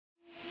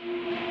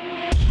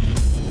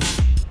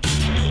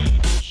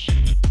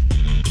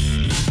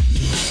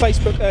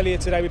Facebook earlier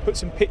today we put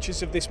some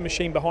pictures of this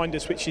machine behind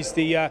us, which is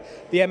the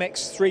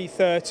MX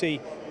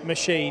 330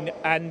 machine,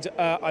 and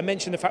I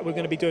mentioned the fact we're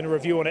going to be doing a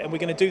review on it, and we're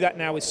going to do that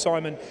now with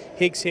Simon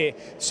Higgs here.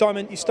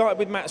 Simon, you started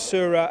with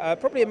Matsuura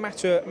probably a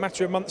matter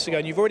of months ago,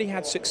 and you've already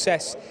had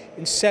success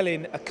in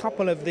selling a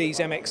couple of these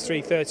MX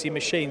 330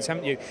 machines,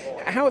 haven't you?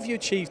 How have you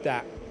achieved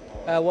that?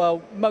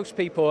 Well, most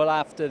people are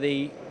after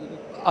the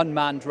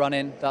unmanned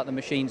running that the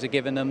machines are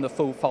giving them, the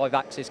full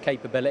 5-axis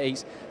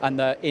capabilities, and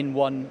the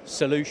in-one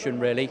solution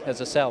really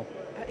as a cell.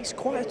 It's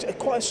quite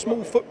a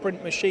small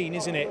footprint machine,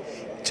 isn't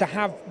it, to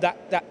have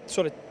that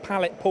sort of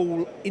pallet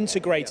pool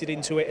integrated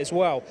into it as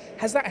well.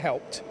 Has that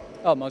helped?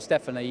 Oh, most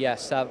definitely,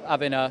 yes.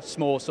 Having a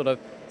small sort of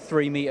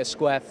 3-metre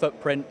square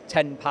footprint,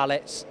 10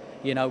 pallets,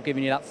 you know,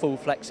 giving you that full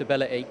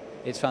flexibility,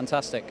 it's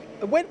fantastic.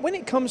 When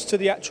it comes to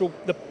the actual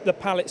the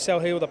pallet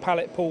cell here or the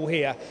pallet pool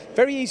here,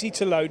 very easy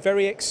to load,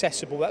 very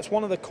accessible. That's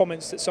one of the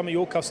comments that some of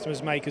your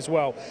customers make as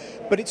well.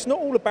 But it's not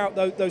all about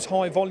those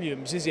high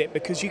volumes, is it?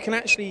 Because you can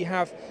actually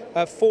have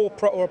a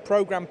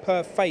program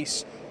per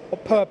face or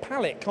per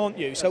pallet, can't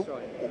you? So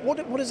right.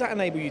 What does that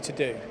enable you to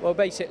do? Well,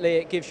 basically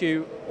it gives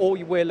you, all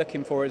we're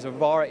looking for is a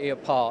variety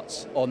of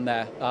parts on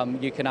there.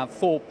 You can have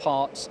 4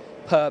 parts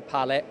per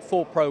pallet,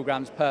 4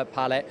 programs per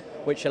pallet,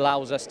 which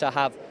allows us to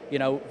have, you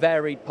know,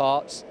 varied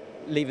parts,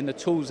 leaving the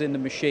tools in the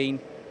machine,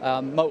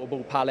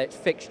 multiple pallets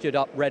fixtured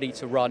up, ready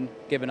to run,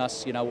 giving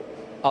us, you know,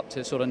 up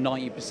to sort of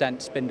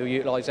 90% spindle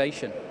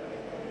utilisation.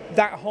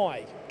 That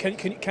high?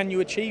 Can you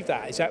achieve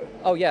that? Is that?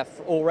 Oh yeah,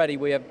 already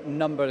we have a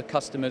number of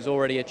customers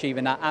already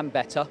achieving that and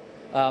better.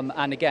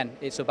 And again,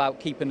 it's about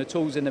keeping the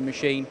tools in the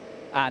machine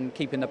and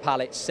keeping the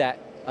pallets set,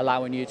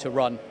 allowing you to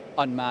run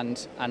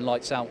unmanned and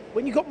lights out.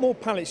 When you've got more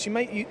pallets,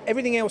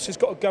 everything else has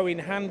got to go in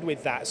hand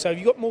with that. So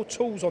you've got more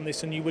tools on this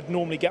than you would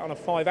normally get on a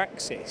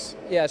 5-axis.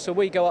 Yeah, so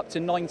we go up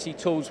to 90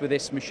 tools with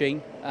this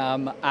machine,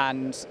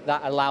 and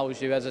that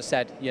allows you, as I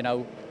said, you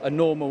know, a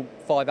normal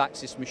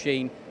 5-axis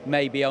machine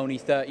maybe only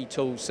 30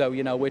 tools. So,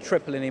 you know, we're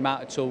tripling the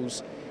amount of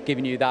tools,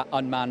 giving you that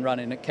unmanned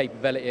running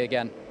capability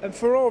again. And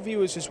for our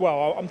viewers as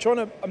well, I'm trying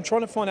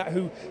to find out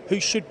who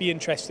should be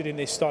interested in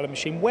this style of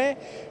machine. Where,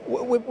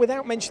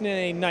 without mentioning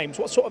any names,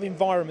 what sort of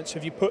environments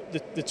have you put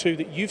the two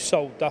that you've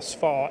sold thus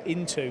far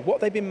into?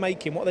 What have they been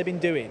making? What have they been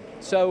doing?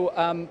 So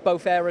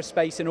both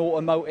aerospace and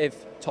automotive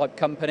type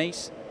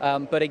companies,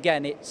 but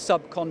again, it's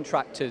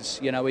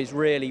subcontractors, you know, is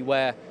really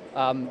where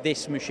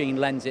this machine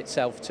lends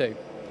itself to.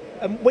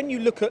 And when you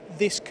look at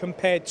this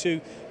compared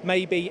to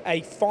maybe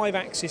a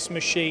 5-axis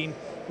machine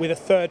with a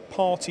third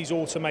party's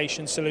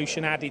automation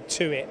solution added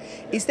to it,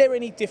 is there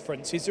any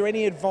difference? Is there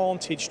any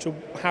advantage to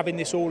having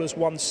this all as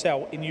one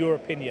cell, in your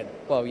opinion?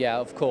 Well, yeah,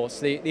 of course.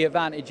 The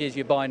advantage is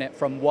you're buying it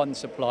from one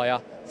supplier,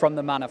 from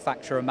the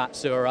manufacturer,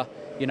 Matsuura.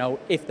 You know,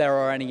 if there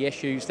are any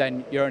issues,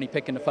 then you're only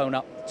picking the phone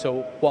up to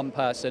one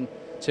person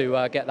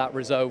to get that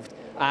resolved.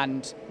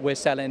 And we're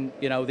selling,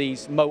 you know,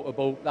 these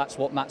multiple, that's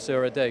what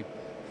Matsuura do.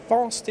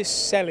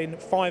 Fastest selling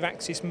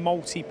 5-axis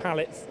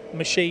multi-pallet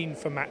machine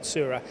for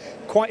Matsuura.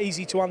 Quite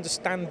easy to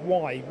understand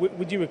why.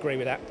 Would you agree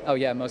with that? Oh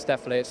yeah, most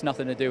definitely. It's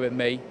nothing to do with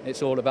me.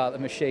 It's all about the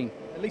machine.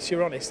 At least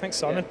you're honest. Thanks,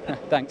 Simon. Yeah.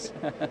 Thanks.